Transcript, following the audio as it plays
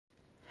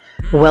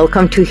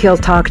Welcome to Heal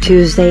Talk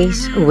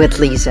Tuesdays with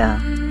Lisa,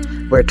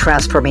 where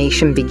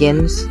transformation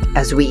begins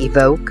as we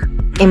evoke,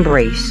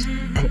 embrace,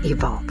 and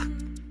evolve.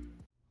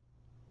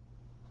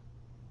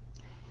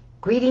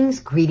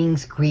 Greetings,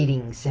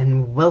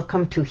 and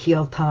welcome to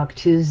Heal Talk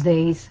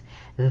Tuesdays.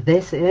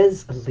 This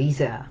is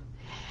Lisa,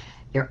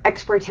 your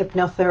expert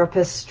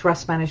hypnotherapist,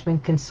 stress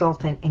management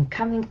consultant, and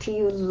coming to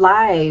you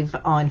live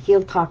on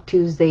Heal Talk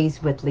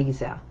Tuesdays with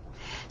Lisa.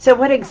 So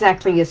what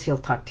exactly is Heal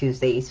Talk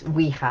Tuesdays?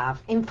 We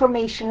have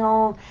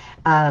informational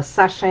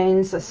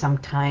sessions.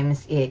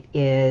 Sometimes it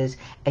is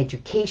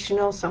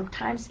educational.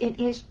 Sometimes it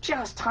is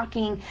just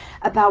talking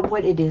about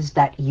what it is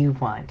that you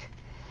want.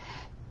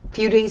 A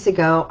few days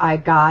ago, I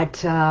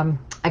got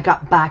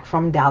back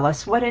from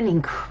Dallas. What an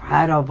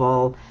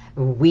incredible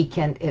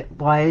weekend it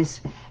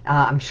was.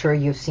 I'm sure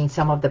you've seen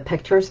some of the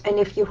pictures. And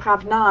if you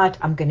have not,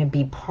 I'm going to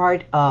be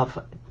part of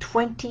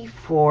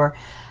 24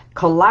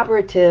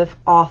 collaborative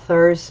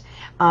authors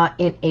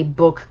in a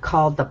book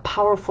called The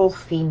Powerful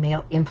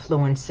Female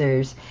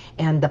Influencers,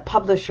 and the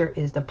publisher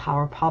is the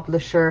Power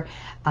Publisher,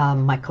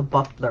 Michael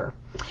Butler.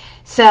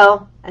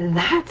 So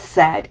that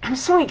said, I'm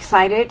so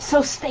excited.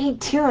 So stay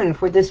tuned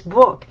for this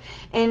book,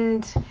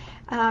 and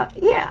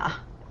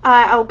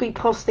I'll be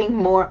posting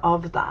more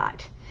of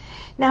that.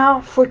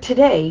 Now for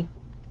today,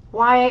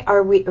 why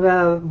are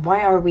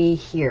we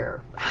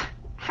here?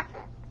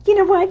 You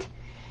know what?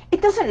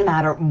 It doesn't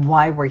matter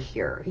why we're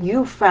here.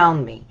 You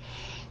found me.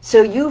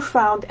 So you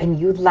found and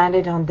you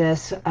landed on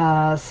this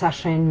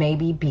session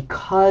maybe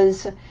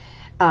because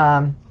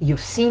you've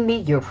seen me,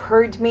 you've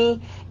heard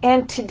me,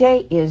 and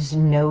today is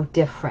no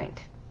different.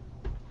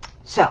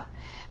 So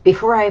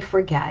before I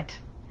forget,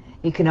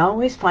 you can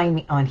always find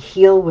me on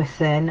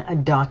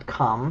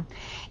healwithin.com.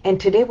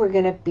 And today we're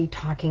going to be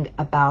talking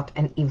about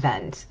an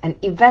event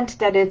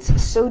that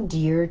is so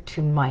dear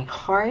to my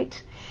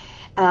heart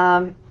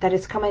that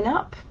is coming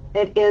up.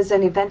 It is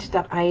an event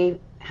that I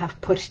have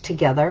put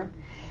together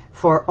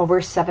for over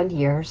 7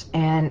 years,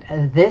 and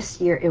this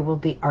year it will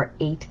be our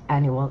 8th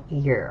annual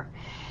year.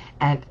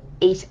 An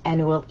 8th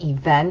annual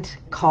event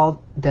called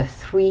the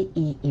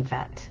 3E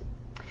event.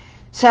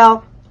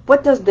 So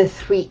what does the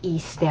 3E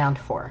stand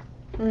for?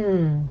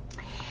 You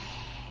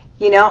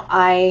know,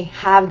 I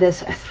have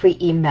this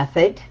 3E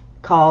method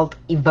called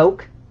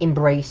Evoke,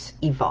 Embrace,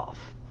 Evolve.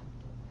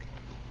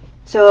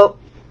 So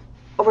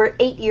over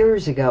 8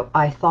 years ago,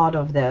 I thought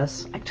of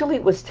this. Actually,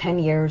 it was 10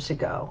 years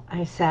ago.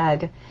 I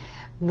said,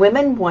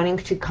 women wanting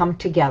to come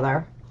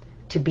together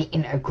to be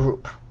in a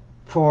group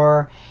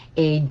for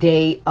a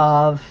day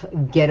of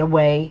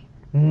getaway,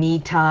 me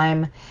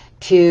time,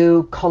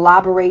 to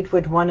collaborate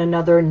with one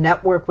another,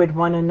 network with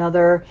one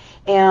another,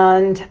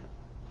 and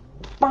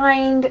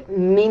find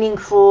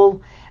meaningful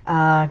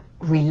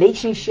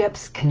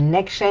relationships,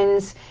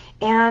 connections,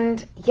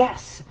 and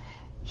yes,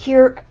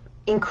 hear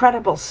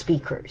incredible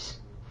speakers.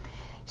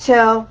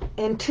 So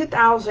in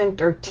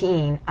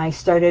 2013, I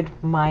started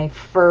my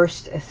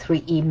first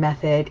 3E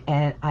method,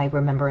 and I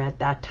remember at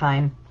that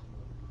time,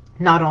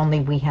 not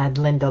only we had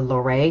Linda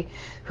Lorray,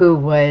 who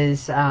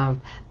was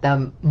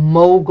the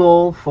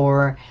mogul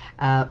for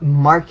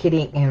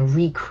marketing and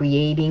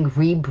recreating,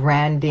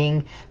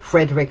 rebranding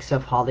Fredericks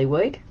of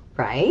Hollywood,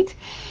 right?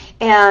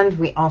 And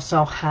we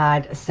also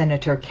had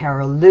Senator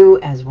Carol Liu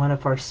as one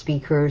of our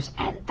speakers,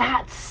 and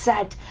that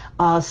set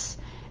us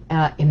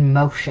in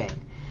motion.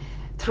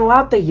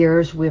 Throughout the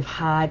years, we've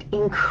had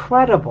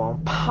incredible,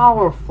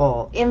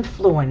 powerful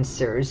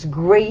influencers,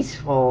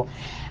 graceful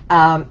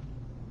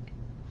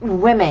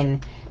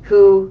women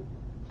who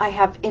I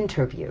have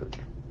interviewed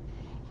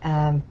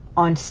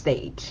on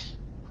stage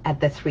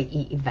at the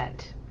 3E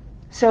event.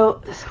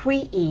 So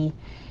 3E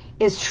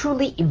is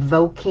truly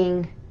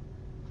evoking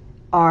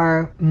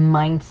our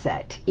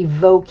mindset,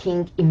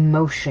 evoking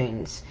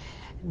emotions,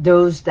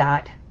 those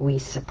that we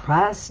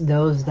suppress,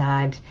 those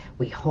that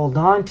we hold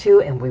on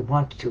to and we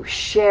want to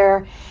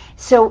share.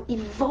 So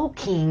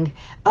evoking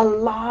a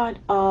lot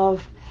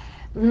of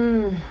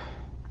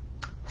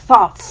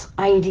thoughts,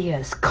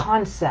 ideas,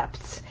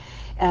 concepts,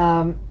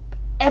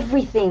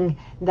 everything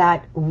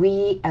that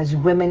we as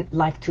women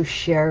like to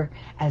share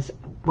as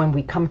when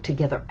we come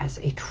together as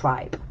a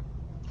tribe.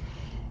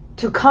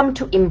 To come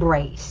to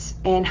embrace.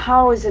 And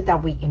how is it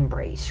that we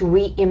embrace?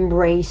 We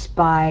embrace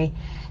by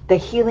the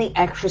healing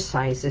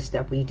exercises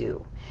that we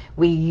do.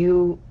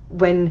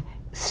 When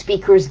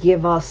speakers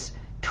give us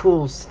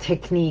tools,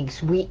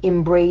 techniques, we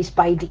embrace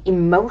by the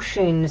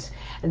emotions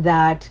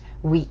that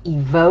we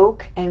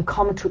evoke and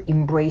come to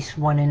embrace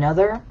one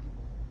another.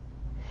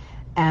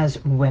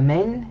 As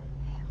women,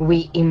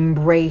 we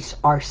embrace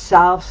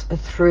ourselves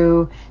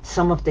through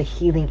some of the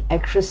healing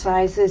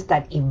exercises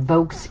that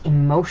evokes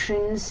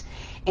emotions,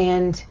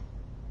 and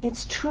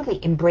it's truly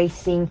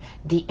embracing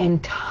the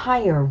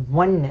entire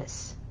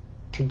oneness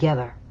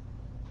together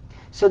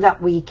so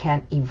that we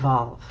can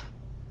evolve.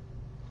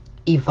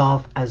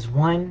 Evolve as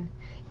one,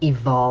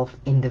 evolve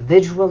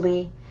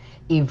individually,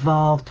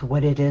 evolve to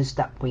what it is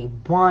that we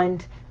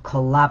want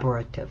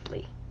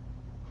collaboratively.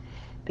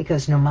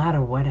 Because no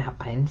matter what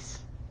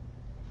happens,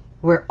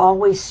 We're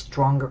always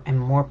stronger and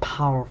more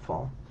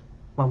powerful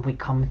when we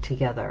come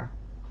together,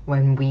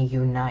 when we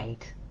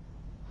unite.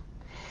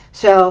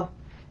 So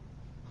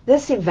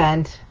this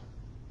event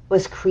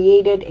was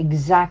created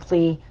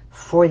exactly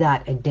for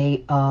that, a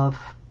day of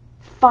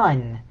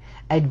fun,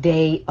 a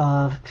day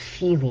of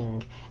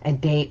feeling, a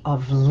day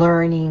of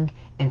learning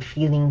and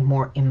feeling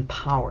more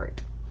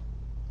empowered.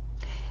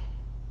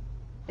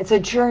 It's a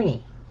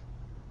journey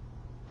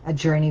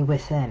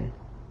within,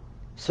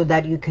 so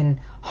that you can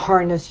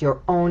harness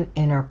your own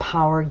inner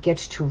power, get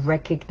to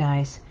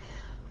recognize,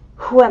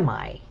 who am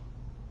I?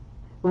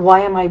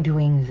 Why am I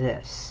doing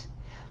this?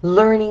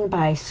 Learning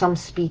by some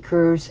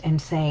speakers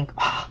and saying,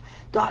 oh,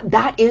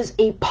 that is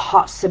a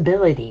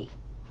possibility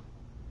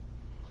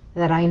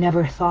that I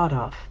never thought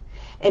of.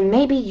 And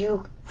maybe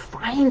you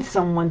find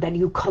someone that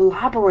you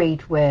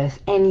collaborate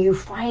with and you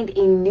find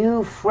a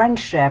new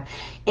friendship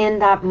in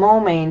that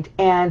moment,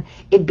 and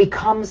it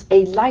becomes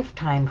a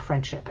lifetime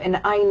friendship.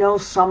 And I know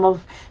some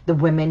of the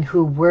women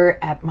who were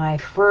at my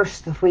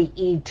first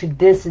 3E to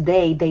this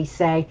day, they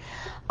say,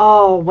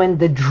 oh, when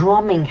the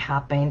drumming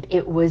happened,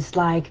 it was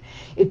like,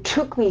 it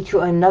took me to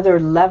another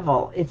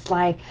level. It's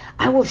like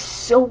I was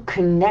so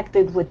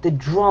connected with the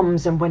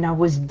drums, and when I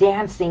was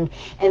dancing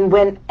and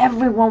when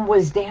everyone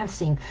was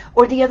dancing,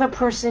 or the other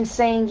person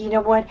saying, you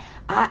know what,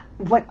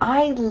 when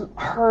I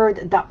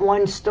heard that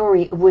one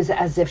story, it was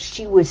as if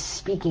she was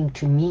speaking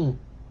to me.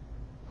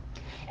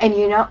 And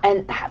you know,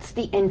 and that's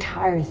the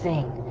entire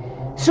thing.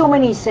 So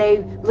many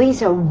say,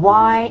 Lisa,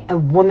 why a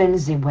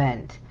women's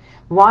event?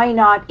 Why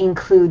not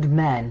include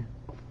men?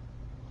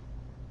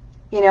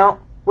 You know,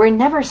 we're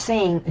never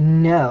saying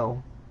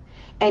no.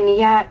 And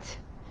yet,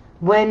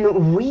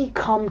 when we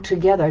come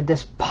together,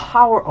 this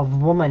power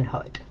of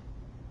womanhood,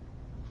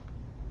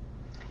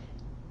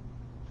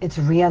 it's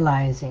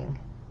realizing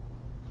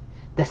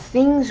the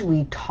things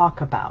we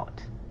talk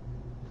about,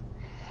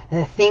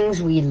 the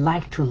things we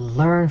like to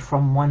learn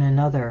from one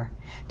another,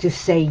 to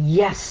say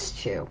yes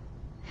to.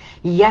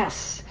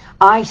 Yes,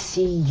 I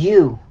see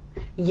you.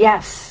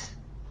 Yes,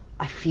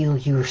 I feel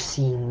you're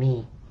seeing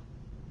me.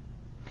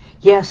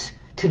 Yes,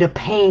 to the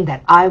pain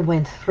that I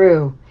went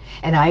through,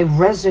 and I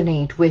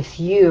resonate with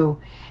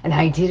you, and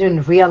I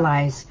didn't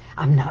realize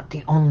I'm not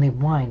the only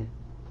one.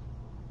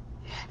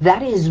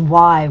 That is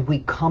why we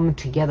come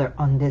together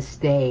on this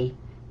day,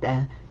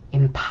 the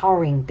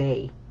empowering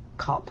day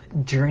called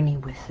Journey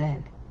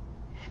Within.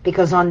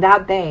 Because on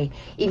that day,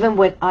 even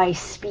when I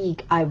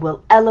speak, I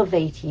will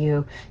elevate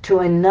you to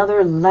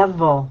another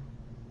level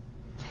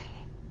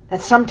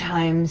that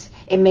sometimes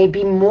it may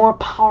be more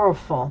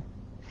powerful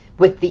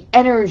with the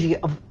energy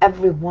of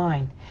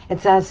everyone.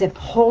 It's as if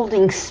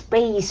holding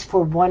space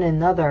for one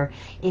another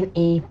in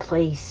a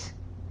place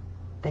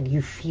that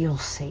you feel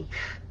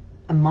safe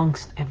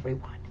amongst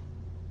everyone.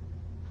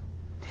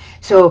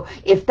 So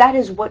if that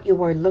is what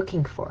you are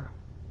looking for,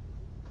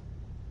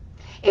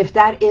 if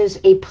that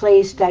is a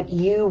place that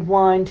you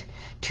want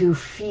to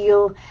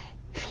feel,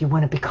 if you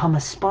want to become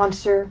a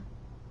sponsor,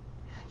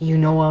 you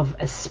know of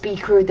a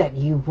speaker that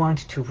you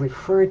want to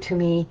refer to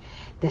me,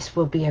 this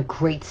will be a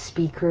great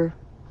speaker.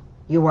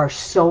 You are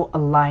so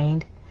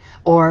aligned,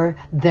 or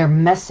their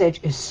message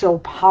is so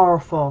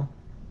powerful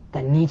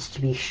that needs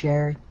to be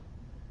shared.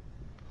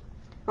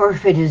 Or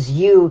if it is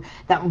you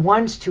that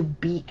wants to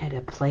be at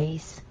a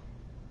place,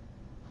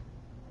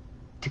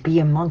 to be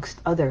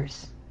amongst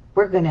others,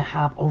 we're going to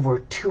have over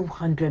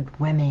 200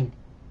 women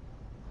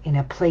in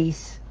a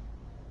place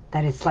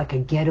that it's like a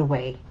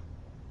getaway.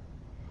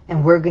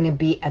 And we're going to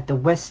be at the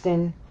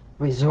Westin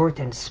Resort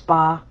and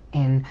Spa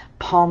in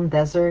Palm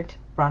Desert,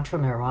 Rancho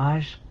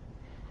Mirage.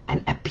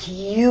 And a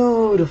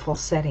beautiful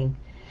setting.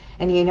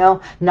 And you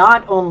know,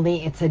 not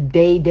only it's a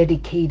day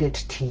dedicated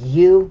to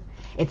you,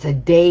 it's a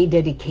day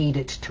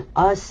dedicated to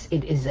us,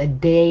 it is a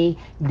day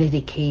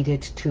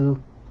dedicated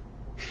to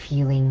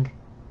feeling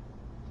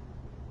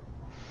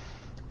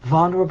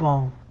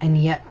vulnerable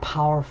and yet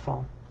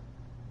powerful.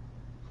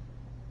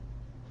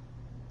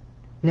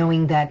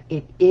 Knowing that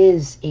it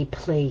is a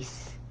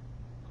place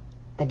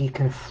that you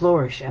can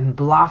flourish and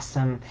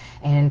blossom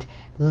and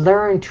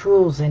learn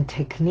tools and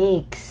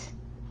techniques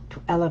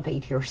to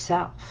elevate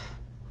yourself.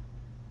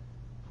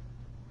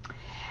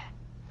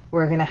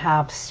 We're going to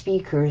have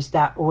speakers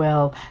that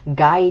will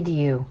guide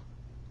you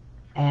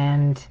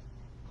and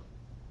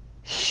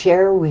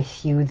share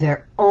with you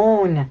their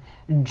own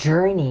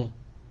journey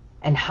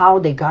and how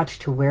they got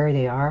to where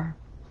they are.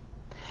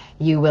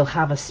 You will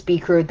have a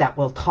speaker that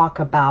will talk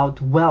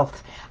about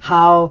wealth,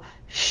 how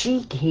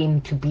she came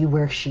to be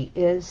where she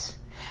is.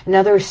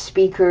 Another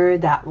speaker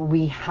that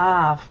we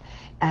have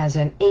as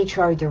an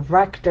HR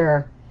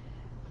director,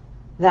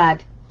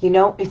 that, you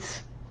know,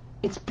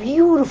 it's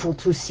beautiful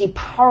to see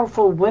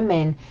powerful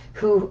women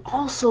who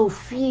also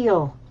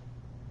feel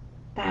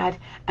that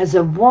as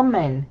a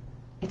woman,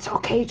 it's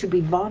okay to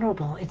be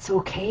vulnerable. It's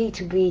okay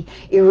to be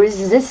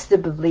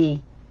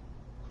irresistibly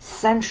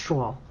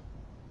sensual.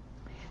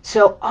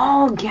 So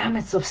all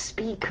gamuts of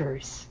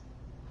speakers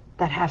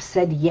that have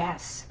said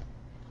yes,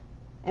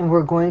 and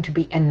we're going to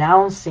be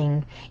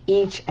announcing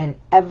each and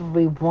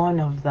every one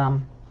of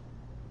them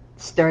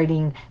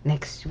starting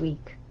next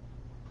week.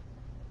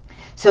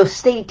 So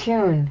stay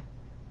tuned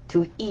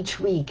to each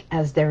week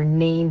as their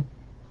name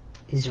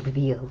is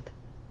revealed.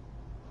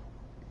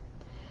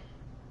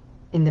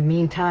 In the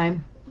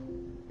meantime,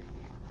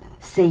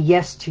 say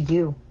yes to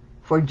you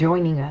for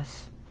joining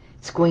us.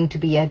 It's going to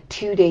be a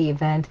 2-day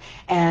event,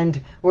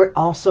 and we're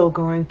also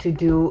going to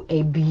do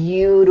a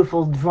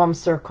beautiful drum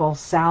circle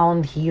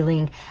sound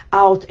healing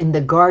out in the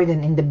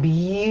garden in the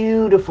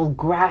beautiful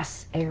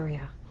grass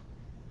area.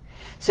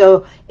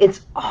 So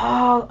it's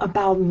all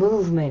about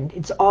movement.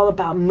 It's all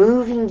about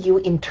moving you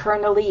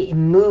internally,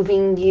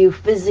 moving you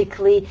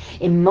physically,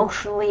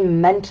 emotionally,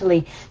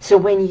 mentally. So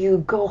when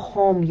you go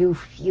home, you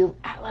feel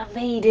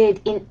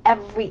elevated in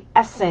every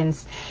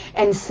essence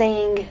and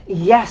saying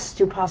yes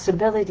to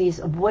possibilities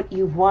of what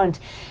you want,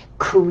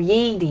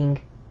 creating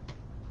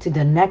to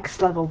the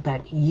next level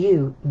that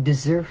you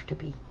deserve to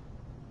be.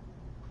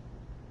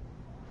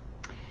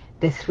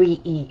 The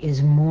 3E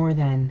is more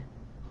than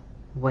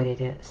what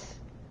it is.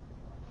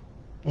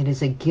 It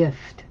is a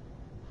gift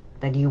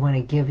that you want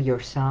to give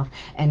yourself.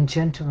 And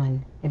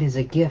gentlemen, it is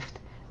a gift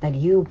that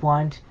you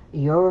want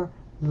your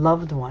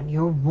loved one,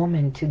 your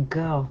woman, to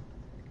go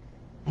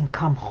and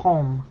come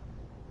home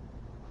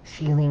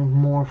feeling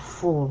more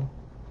full,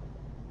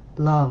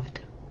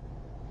 loved.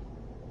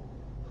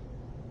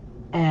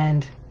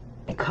 And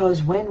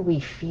because when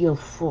we feel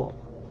full,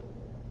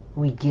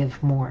 we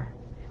give more.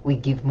 We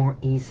give more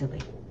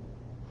easily.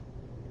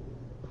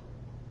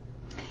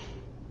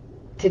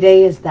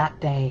 Today is that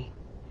day.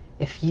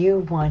 If you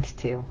want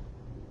to,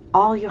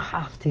 all you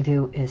have to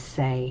do is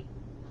say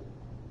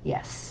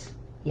yes.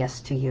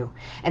 Yes to you.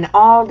 And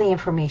all the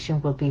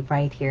information will be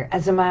right here.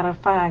 As a matter of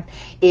fact,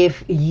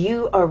 if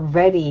you are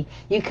ready,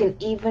 you can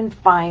even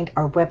find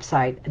our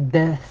website,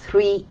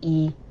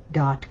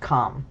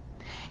 the3e.com.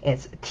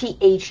 It's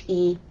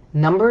THE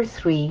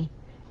 3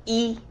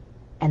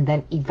 and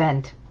then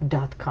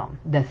event.com.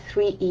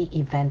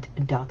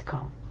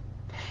 The3eevent.com.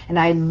 And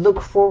I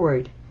look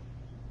forward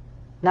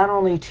not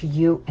only to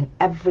you and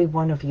every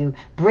one of you.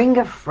 Bring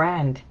a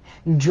friend.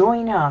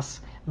 Join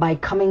us by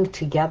coming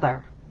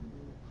together.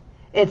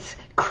 It's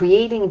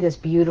creating this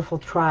beautiful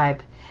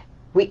tribe.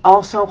 We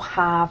also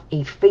have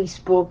a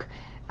Facebook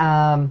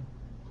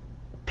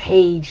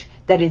page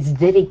that is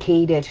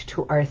dedicated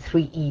to our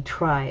 3E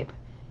tribe.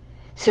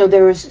 So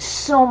there is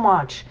so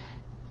much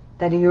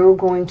that you're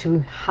going to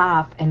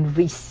have and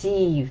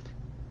receive.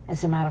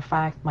 As a matter of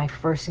fact, my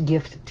first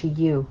gift to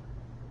you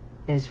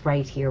is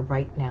right here,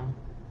 right now.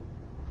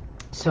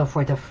 So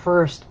for the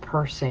first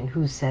person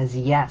who says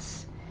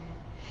yes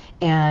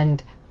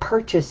and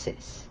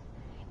purchases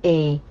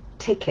a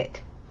ticket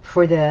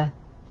for the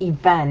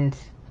event,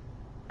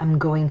 I'm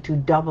going to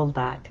double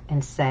that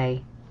and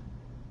say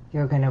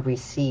you're going to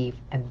receive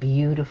a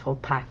beautiful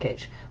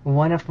package.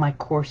 One of my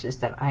courses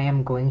that I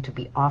am going to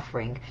be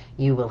offering,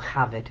 you will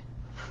have it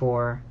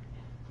for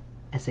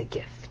as a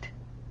gift.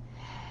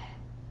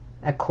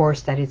 A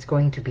course that is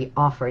going to be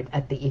offered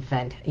at the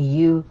event.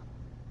 You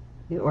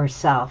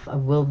yourself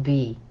will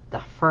be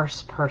the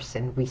first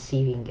person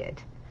receiving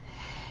it.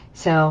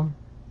 So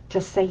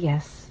just say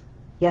yes.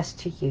 Yes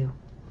to you.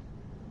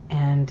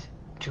 And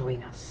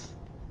join us.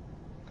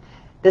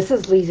 This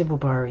is Lisa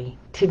Bubari.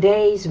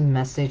 Today's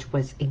message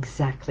was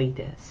exactly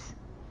this.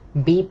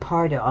 Be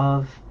part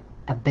of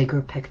a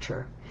bigger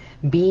picture.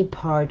 Be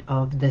part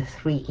of the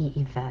 3E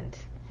event.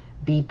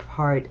 Be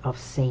part of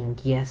saying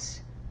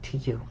yes to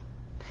you.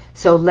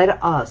 So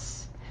let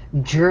us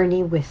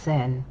journey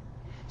within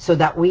so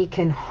that we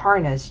can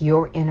harness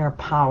your inner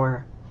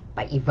power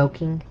by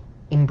evoking,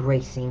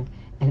 embracing,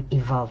 and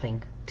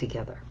evolving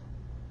together.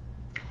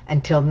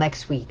 Until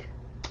next week,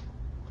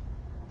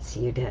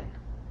 see you then.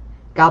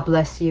 God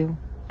bless you,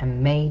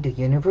 and may the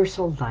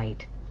universal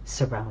light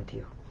surround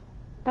you.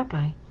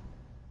 Bye-bye.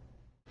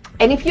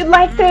 And if you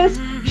like this,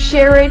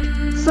 share it,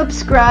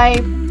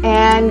 subscribe,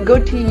 and go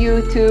to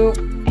YouTube,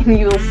 and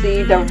you'll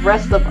see the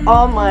rest of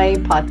all my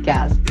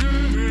podcasts.